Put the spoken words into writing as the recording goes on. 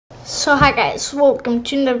So hi guys, welcome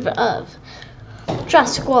to another of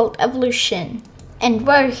Jurassic World Evolution, and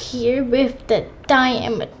we're here with the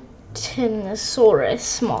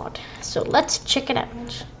Diamantinasaurus mod. So let's check it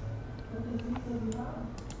out.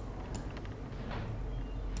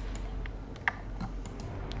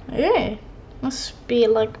 Yeah, must be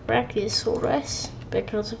like Brachiosaurus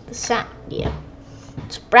because of the sound. Yeah,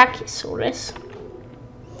 it's Brachiosaurus.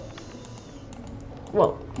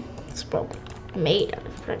 Well, it's probably made out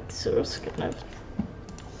of Brachiosaurus, kind of.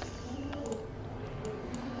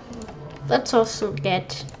 Let's also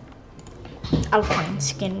get alpine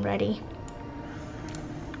skin ready.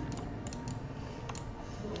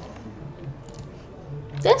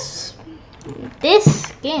 This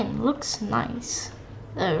skin looks nice.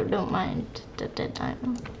 Oh, don't mind the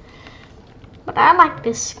diamond. But I like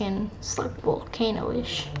this skin. It's like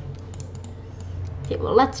volcano-ish. Okay,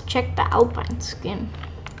 well let's check the alpine skin.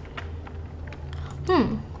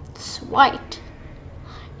 It's white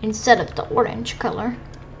instead of the orange color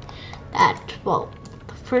that, well,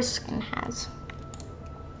 the first skin has.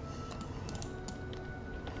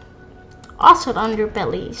 Also, the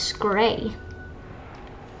underbelly is gray.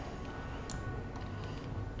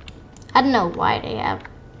 I don't know why they have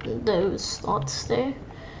those slots there,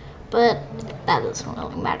 but that doesn't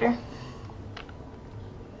really matter.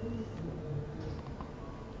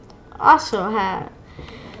 Also have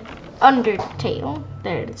under the tail,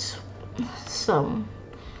 there's some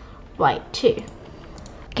white too.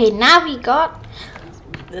 Okay, now we got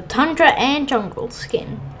the tundra and jungle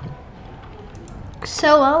skin.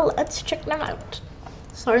 So well, let's check them out.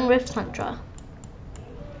 Starting with tundra.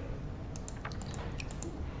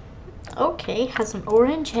 Okay, has an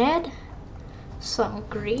orange head, some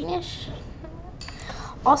greenish,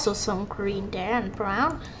 also some green there and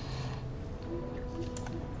brown.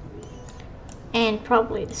 And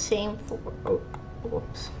probably the same for,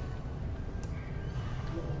 whoops.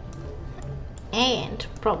 And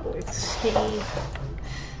probably the same,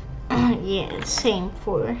 yeah, same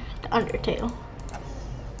for the undertail.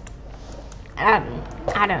 I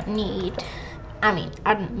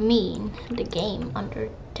don't mean the game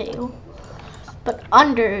undertail, but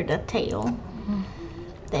under the tail,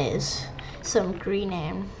 there's some green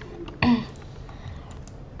and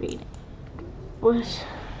green. What?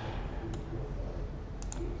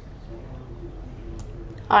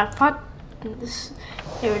 I thought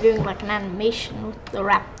they were doing like an animation with the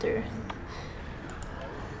raptor,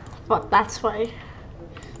 but that's why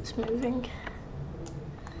it's moving.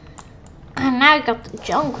 And now I got the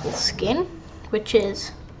jungle skin, which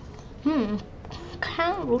is kind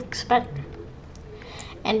of looks better.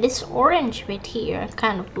 And this orange bit here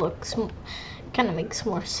kind of makes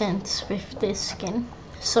more sense with this skin.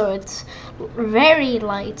 So it's very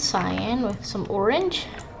light cyan with some orange.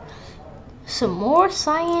 Some more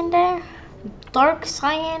cyan there, dark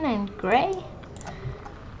cyan and gray,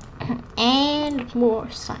 and more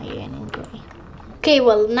cyan and gray. Okay,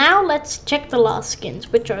 well now let's check the last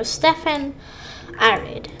skins, which are Steph and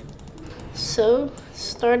Arid. So,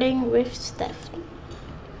 starting with Steph.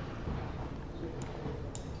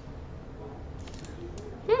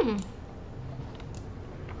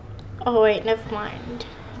 Oh wait, never mind.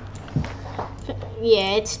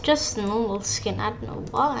 Yeah, it's just a normal skin, I don't know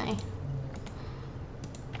why.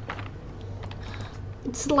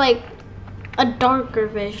 It's like a darker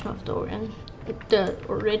version of the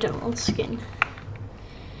original skin.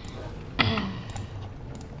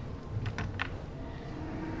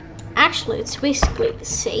 Actually, it's basically the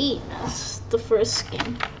same as the first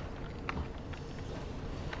skin.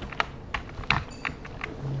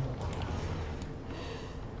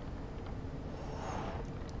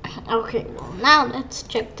 Okay, well now let's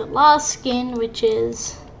check the last skin, which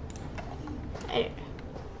is again.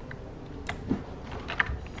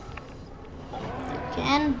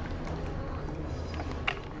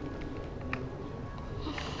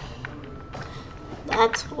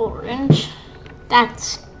 That's orange.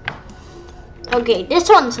 That's okay. This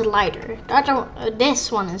one's lighter.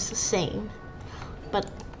 This one is the same, but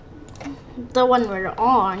the one we're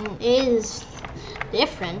on is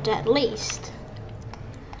different at least.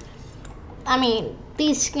 I mean,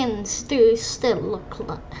 these skins do still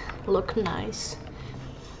look nice.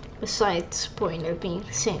 Besides the point of being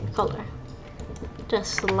the same color.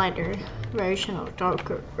 Just a lighter version or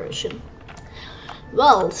darker version.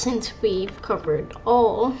 Well, since we've covered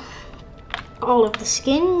all of the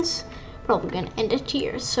skins, probably gonna end it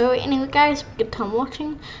here. So anyway guys, good time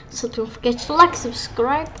watching. So don't forget to like,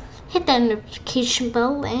 subscribe, hit that notification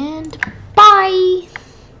bell, and bye!